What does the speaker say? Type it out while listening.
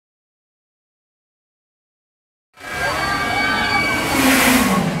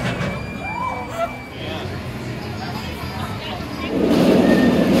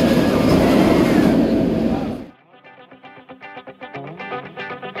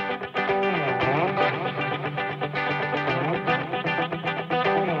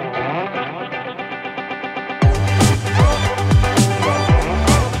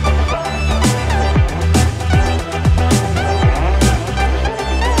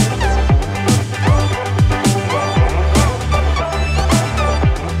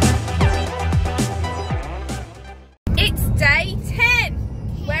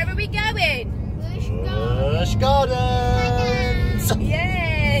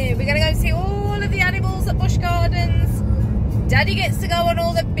Daddy gets to go on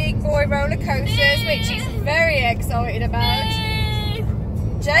all the big boy roller coasters, which he's very excited about.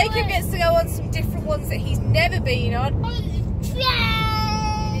 Jacob gets to go on some different ones that he's never been on.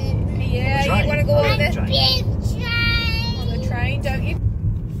 Yeah, you want to go on the train, don't you?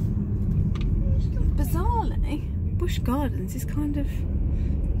 Bizarrely, Busch Gardens is kind of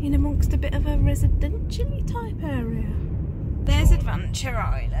in amongst a bit of a residential type area. There's Adventure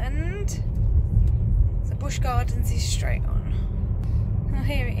Island. So Busch Gardens is straight on. Now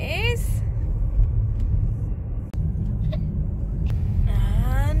here it is.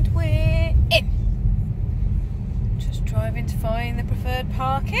 And we're in. Just driving to find the preferred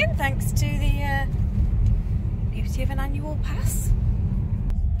parking thanks to the beauty of an annual pass.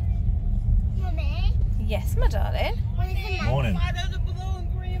 Mummy? Yes, my darling. Morning.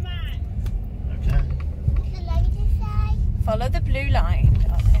 Follow the blue line,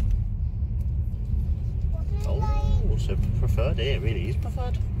 darling. Oh, so preferred here, really is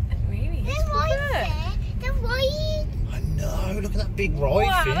preferred. It really is preferred. The ride. I know, look at that big ride.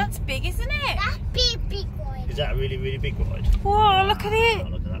 Wow, Finn. that's big, isn't it? That big ride. Is that a really, really big ride? Whoa, look at it. Oh,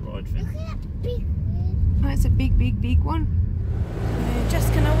 look at that ride, Finn. Look at that big one. Oh, it's a big one. We're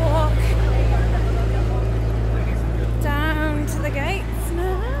just gonna walk down to the gates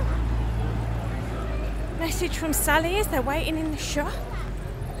now. Message from Sally is they're waiting in the shop.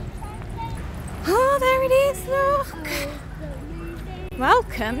 Oh, there it is, look.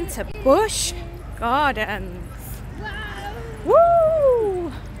 Welcome to Busch Gardens.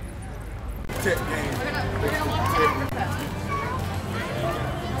 Woo! There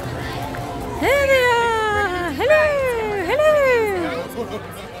they are! Hello! Hello!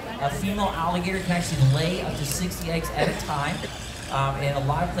 A female alligator can actually lay up to 60 eggs at a time. And a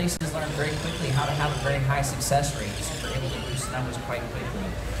lot of places learn very quickly how to have a very high success rate. So we're able to boost numbers quite quickly.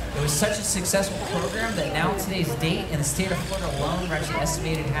 It was such a successful program that now today's date in the state of Florida alone, we're actually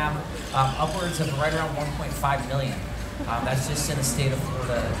estimated to have upwards of right around 1.5 million. That's just in the state of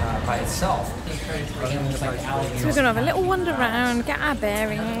Florida by itself. So we're going to have a little wander around, get our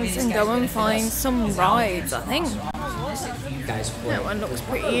bearings and go and find some rides, I think. That one looks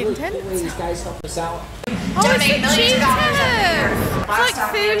pretty intense. These guys help us out. Donate millions of dollars every year for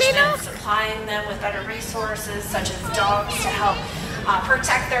livestock management, supplying them with better resources such as dogs to help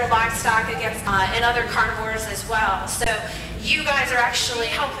protect their livestock against and other carnivores as well. So you guys are actually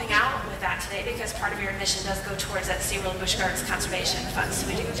helping out with that today because part of your admission does go towards that SeaWorld Busch Gardens Conservation Fund. So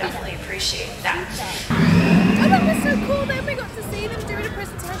we do definitely appreciate that. Oh, that was so cool. Then we got to see them doing a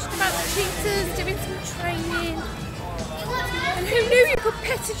presentation about the cheetahs, doing some training. And who knew you could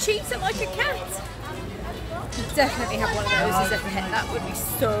pet a cheetah like a cat? You'd definitely have one of those as a pet. That would be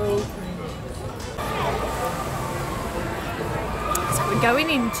so cool. So we're going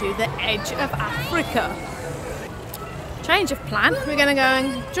into the edge of Africa. Change of plan. We're going to go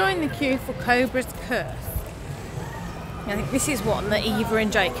and join the queue for Cobra's Curse. I think this is one that Eva and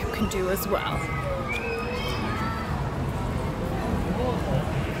Jacob can do as well.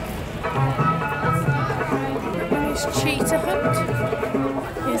 Nice cheetah hunt.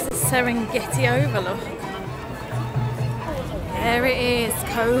 Here's the Serengeti Overlook. There it is,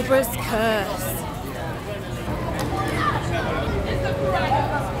 Cobra's Curse.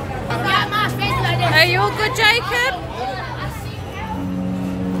 Are you all good, Jacob?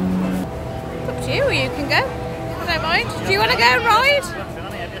 It's up to you, or you can go. I don't mind. Do you want to go and ride?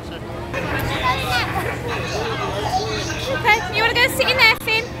 Okay, you want to go sit in there,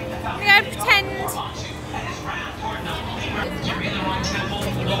 Finn? You go and pretend.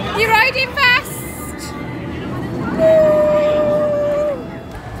 You're riding fast. Woo!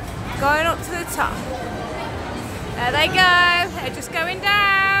 Going up to the top. There they go. They're just going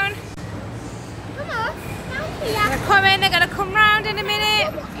down. They're going to come in. They're going to come round in a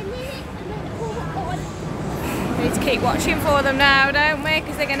minute. We need to keep watching for them now, don't we?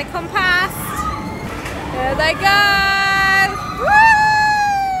 Because they're going to come past. There they go. Woo!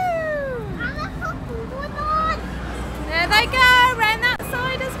 There they go. Round that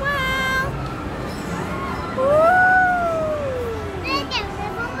side as well. Woo!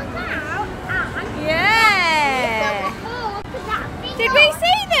 Yeah. Did we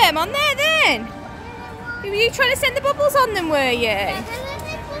see them on there then? Were you trying to send the bubbles on them, were you?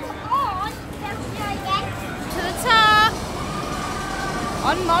 To the top.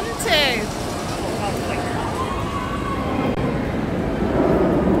 On Montu.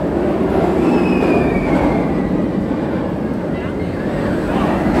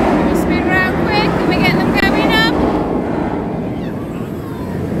 Spin round quick and we get them going up.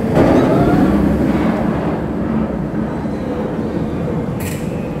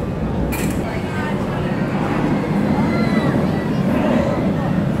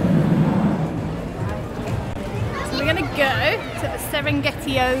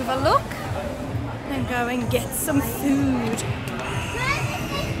 Overlook and go and get some food.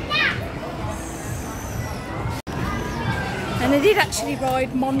 And I did actually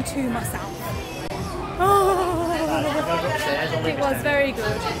ride Montu myself. Oh, it was very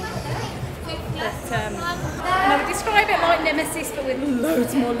good. But and I would describe it like Nemesis, but with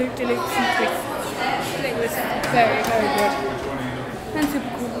loads more loop-de-loops and twists. But it was very, very good. And super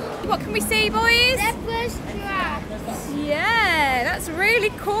cool. What can we see, boys? Zebras, giraffes. Yeah, that's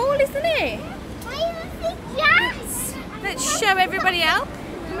really cool, isn't it? Yes. Let's show everybody else.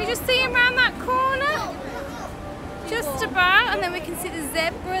 Can we just see him around that corner? Just about, and then we can see the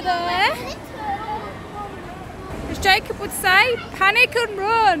zebra there. As Jacob would say, panic and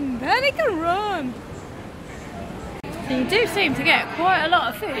run, panic and run. So you do seem to get quite a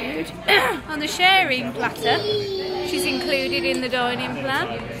lot of food on the sharing platter, which is included in the dining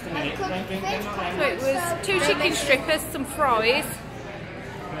plan. So it was 2 chicken strippers, some fries,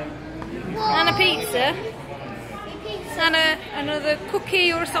 and a pizza, and another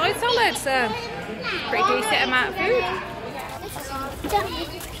cookie or a side salad. So pretty decent amount of food.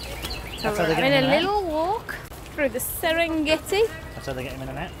 So we're having a little walk through the Serengeti. That's how they get him in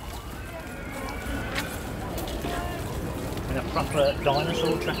and out. In a proper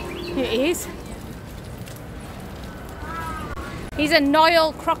dinosaur trap. It is. He's a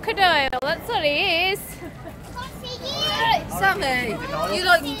Nile crocodile, that's what he is. Sammy, you're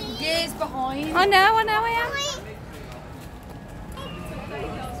like years behind. I know I am.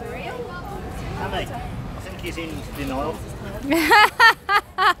 Sammy, I think he's in denial.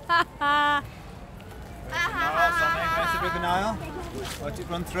 Where's the River Nile? Where'd it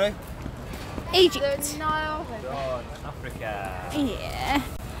run through? Egypt. Nile. God, Africa. Yeah.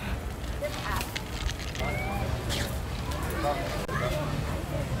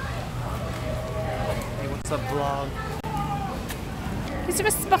 Hey, what's up, vlog? Is there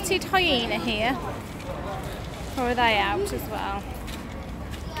a spotted hyena here? Or are they out as well?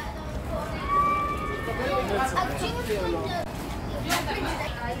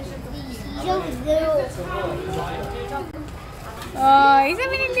 Oh, he's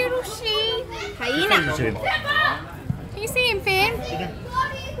having a little sheep. Hyena. Can you see him, Finn? He's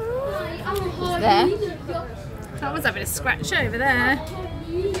there. That one's having a scratch over there.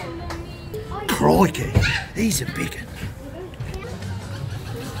 Crikey, he's a big one.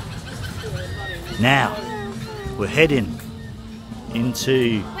 Now, we're heading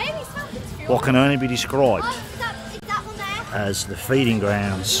into what can only be described as the feeding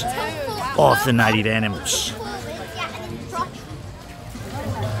grounds of the native animals.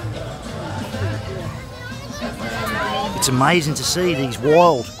 It's amazing to see these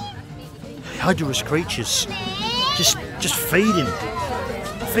wild, odorous creatures just feeding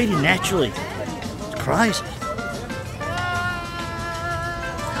naturally. It's crazy.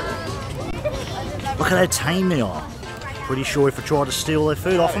 Look at how tame they are. Pretty sure if I tried to steal their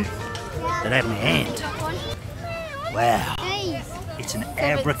food off them, they'd have my hand. Wow. It's an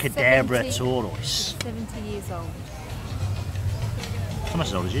abracadabra tortoise. 70 years old. How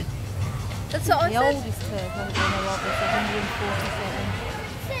much old is it? That's what the oldest turtle is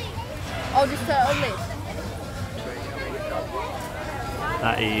 147. Oldest turtle lives.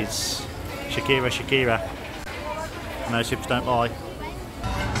 That is Shakira. No ships don't lie.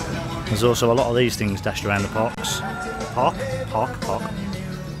 There's also a lot of these things dashed around the parks. Park.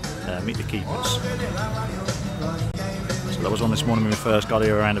 Meet the keepers. So there was one this morning when we first got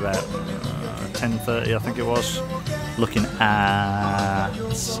here around about 10:30, I think it was, looking at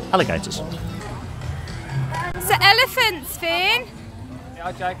alligators. So elephants, Finn.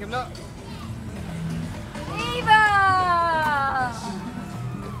 Yeah, Jacob, look. Eva!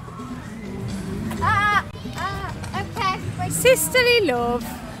 Okay. Sisterly love.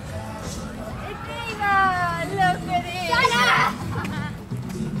 Eva, look at it. Shut up!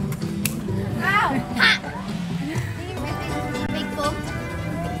 Ow! Ha! Big bum.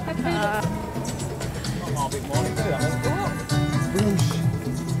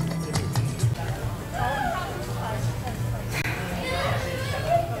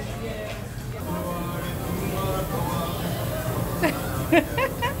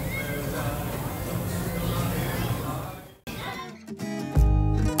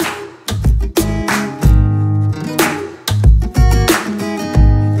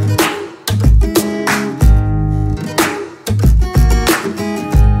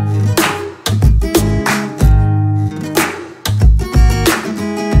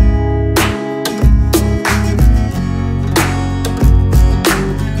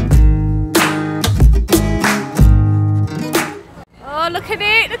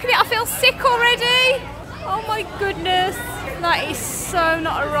 Look at it, I feel sick already. Oh my goodness. That is so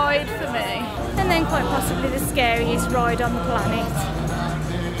not a ride for me. And then quite possibly the scariest ride on the planet,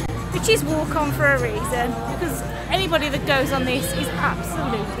 which is walk on for a reason, because anybody that goes on this is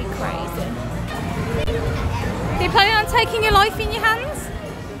absolutely crazy. Are you planning on taking your life in your hands?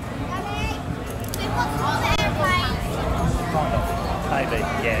 Maybe,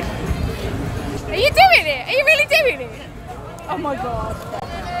 yeah. Are you doing it? Are you really doing it? Oh my god.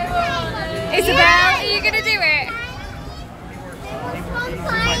 Isabel, are you going to do it?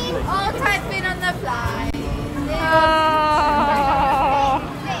 I'll type in on the fly. Oh.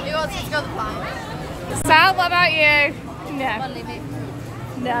 Who wants to go on the fly? Sal, what about you? No.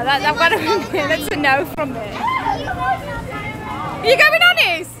 No, that's a no from me. Are you going on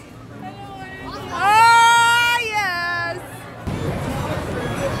this? Oh, yes.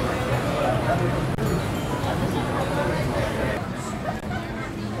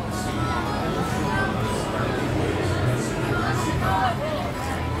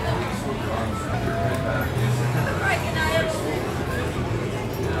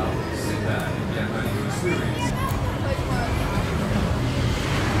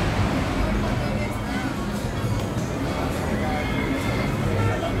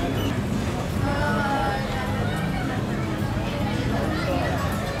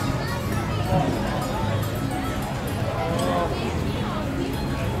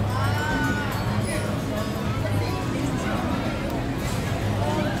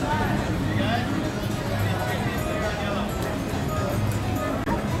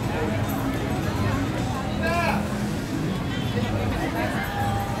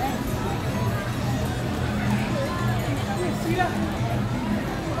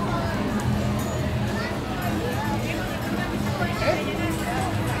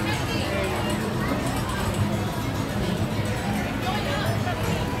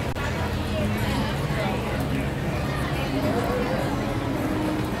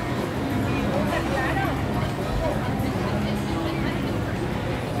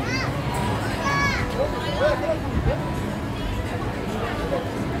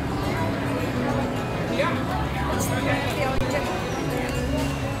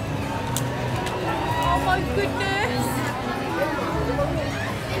 Oh my goodness.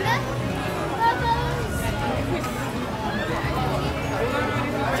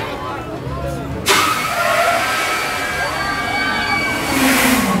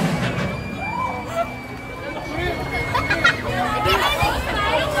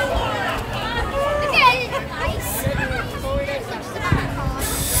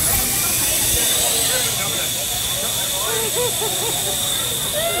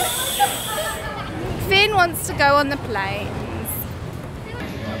 Finn wants to go on the planes.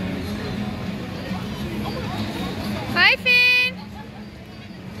 Hi Finn!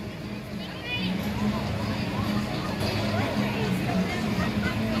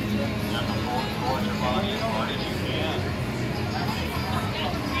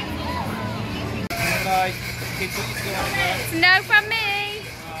 It's no from me!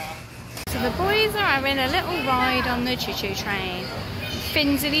 So the boys are having a little ride on the choo-choo train.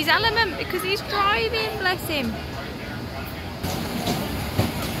 Finn's in his element because he's driving, bless him.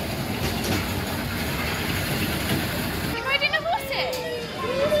 You're riding a horsey?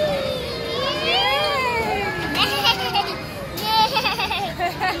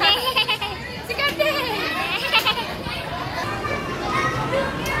 So go there.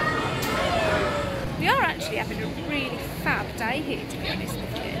 We are actually having a really fab day here, to be honest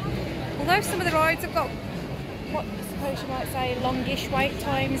with you. Although some of the rides have got what I suppose you might say longish wait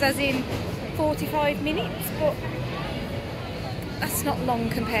times, as in 45 minutes, but that's not long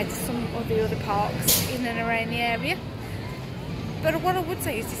compared to some of the other parks in and around the area. But what I would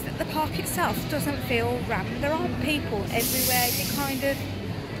say is that the park itself doesn't feel rammed. There aren't people everywhere. You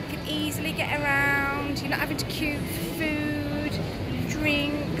can easily get around. You're not having to queue for food,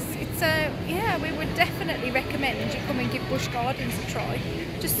 drinks. Yeah, we would definitely recommend you come and give Busch Gardens a try.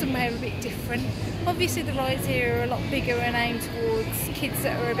 Just somewhere a bit different. Obviously the rides here are a lot bigger and aimed towards kids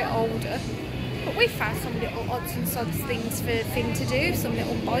that are a bit older. But we found some little odds and sods things for Finn to do. Some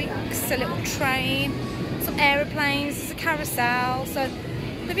little bikes, a little train, some aeroplanes, there's a carousel. So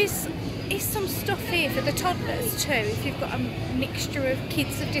there is some stuff here for the toddlers too, if you've got a mixture of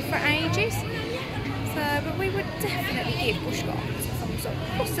kids of different ages. But we would definitely give Busch Gardens a thumbs up.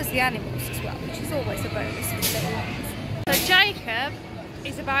 Plus there's the animals as well, which is always a bonus for the little ones. So Jacob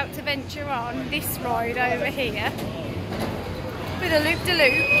is about to venture on this ride over here with a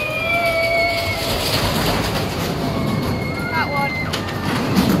loop-de-loop. That one.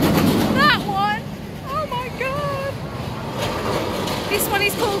 That one! Oh my god! This one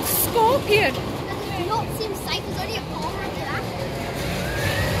is called Scorpion. Does not seem safe, there's only a car under that.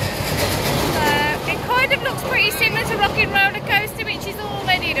 kind of looks pretty similar to Rocking Roller Coaster, which is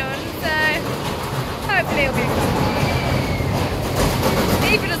already done, so hopefully it'll be fun.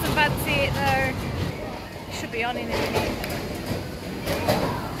 Eva doesn't fancy it though. Should be on in a minute.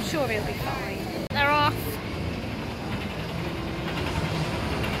 I'm sure he'll be fine. They're off.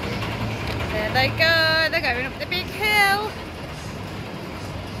 There they go. They're going up the big hill.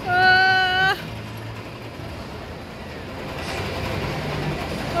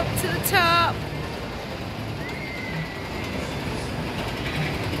 Up to the top.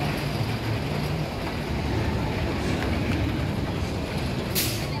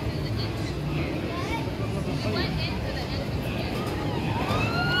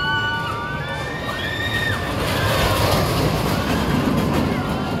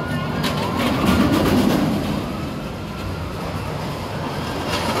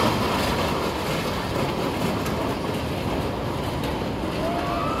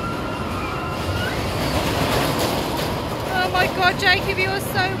 God, Jacob, you are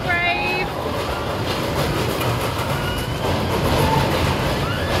so brave.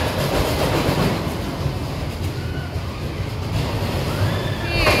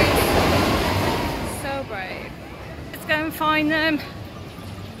 He is so brave. Let's go and find them.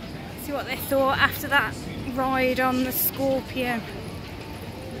 See what they thought after that ride on the Scorpion.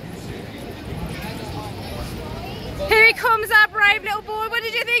 Here he comes, our brave little boy. What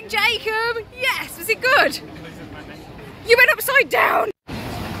did you think, Jacob? Yes, was it good? You went upside down!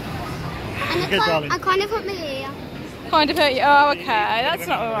 And I kind of hurt my ear. Kind of hurt you? Oh, okay. That's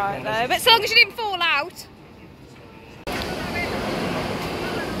not alright though. But as long as you didn't fall out.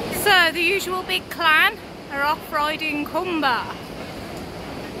 So, the usual big clan are off riding Cobra.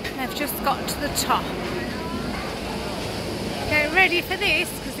 They've just got to the top. Get ready for this,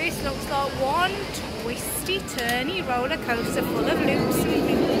 because this looks like one twisty, turny roller coaster full of loops and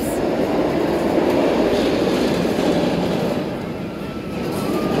loops.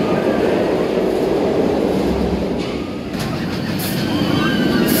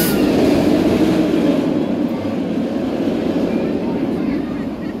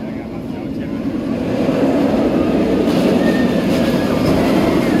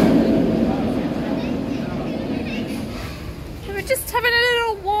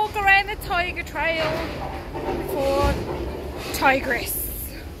 Trail for tigress.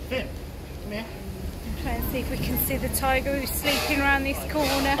 Finn, come here. I'm trying to see if we can see the tiger who's sleeping around this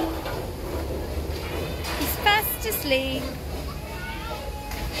corner. He's fast asleep.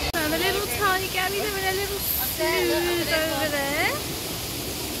 So the little tiger, he's having a little snooze over there.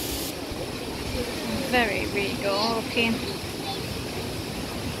 Very regal looking.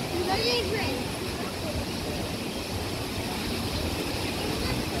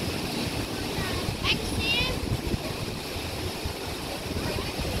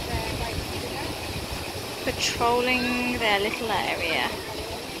 Patrolling their little area.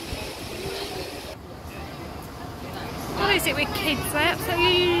 What is it with kids? They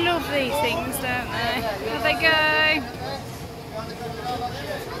absolutely love these things, don't they? There they go.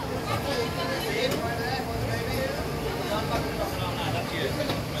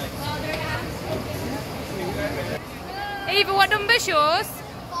 Eva, what number's yours?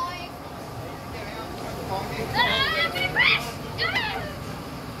 5.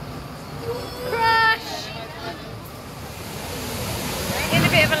 Crash! In a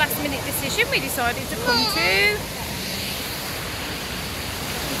bit of a last minute decision, we decided to come to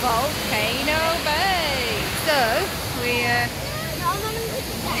Volcano Bay. So we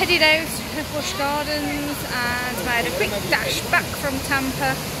headed out to Busch Gardens and made a quick dash back from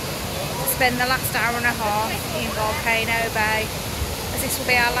Tampa to spend the last hour and a half in Volcano Bay, as this will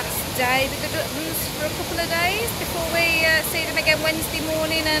be our last day with the Duttons for a couple of days before we see them again Wednesday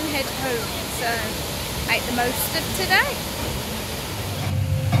morning and head home. So make the most of today.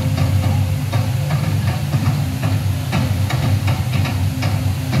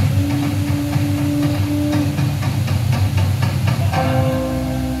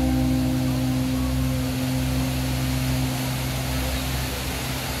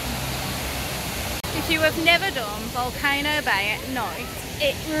 If you have never done Volcano Bay at night,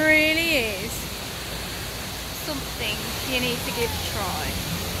 it really is something you need to give a try.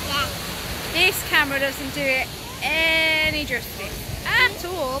 Yeah. This camera doesn't do it any justice at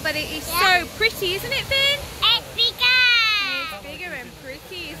all, but it is so pretty, isn't it, Finn? It's bigger! It's bigger and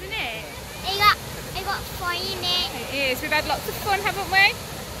pretty, isn't it? It got fun in it. It is. We've had lots of fun, haven't we?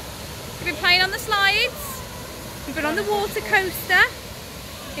 We've been playing on the slides. We've been on the water coaster.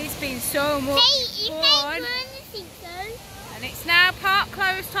 It's been so much fun. And it's now park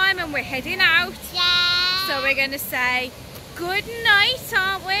close time and we're heading out. Yeah. So we're going to say good night,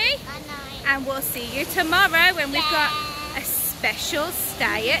 aren't we? Good night. And we'll see you tomorrow when we've got a special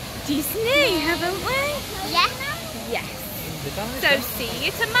stay at Disney, haven't we? Yeah. Yes. So see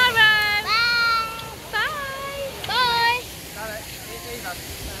you tomorrow.